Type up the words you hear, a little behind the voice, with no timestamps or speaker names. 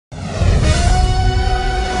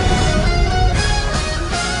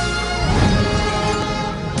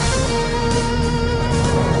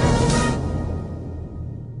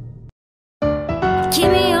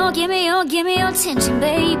give me your attention,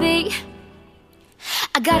 baby.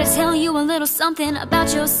 I gotta tell you a little something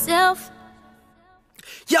about yourself.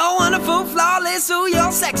 You're wonderful, flawless, ooh,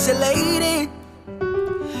 you're sexy lady.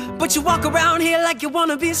 But you walk around here like you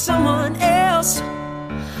wanna be someone else.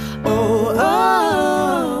 Oh,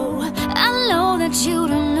 oh, I know that you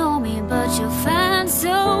don't know me, but you're fine,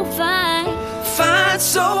 so fine. Fine,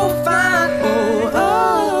 so fine. Oh,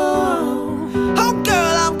 oh, oh,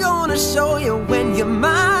 girl, I'm gonna show you when you're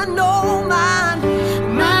mine, oh, mine.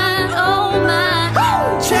 Mine, oh, mine.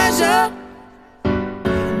 Oh, treasure,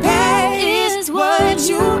 that is what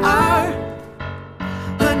you are.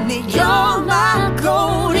 Honey, you're my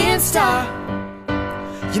golden star.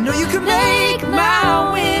 You know you can make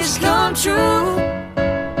my wish come true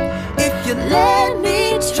if you let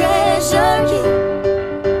me treasure you.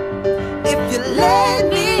 If you let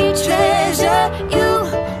me treasure you.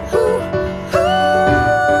 Ooh, ooh,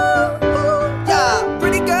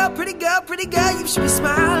 yeah. Pretty girl, you should be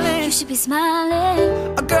smiling. You should be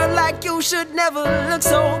smiling. A girl like you should never look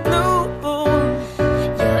so blue.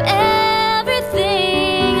 You're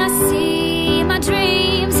everything I see in my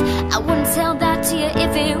dreams. I wouldn't tell that to you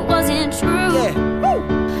if it wasn't true. Yeah.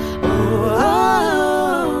 Oh,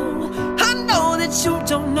 oh, I know that you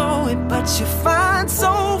don't know it, but you're fine,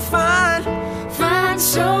 so fine. Fine,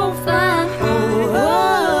 so fine. Oh,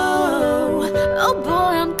 Oh, oh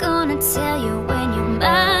boy, I'm gonna tell you when you're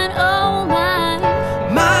mine, oh mine.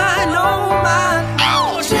 mine, oh, mine.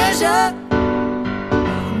 Oh, treasure,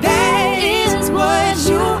 that is what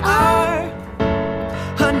you are.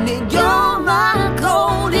 Honey, you're my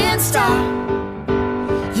golden star.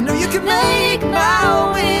 You know you can make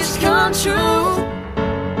my wish come true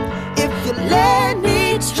if you let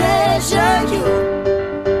me treasure you.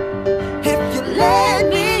 If you let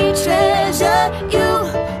me treasure you.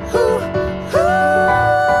 Ooh,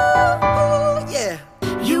 ooh, yeah.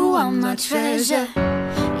 You are my treasure.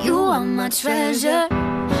 You are my treasure.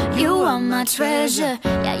 You are my treasure.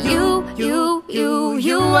 Yeah, you are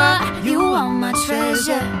my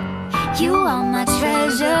treasure. You are my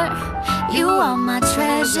treasure. You are my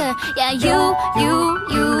treasure. Yeah, you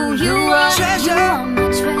are. Treasure. You are my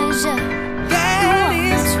treasure. That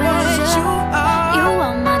is what you are. You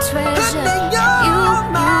are my treasure. Honey,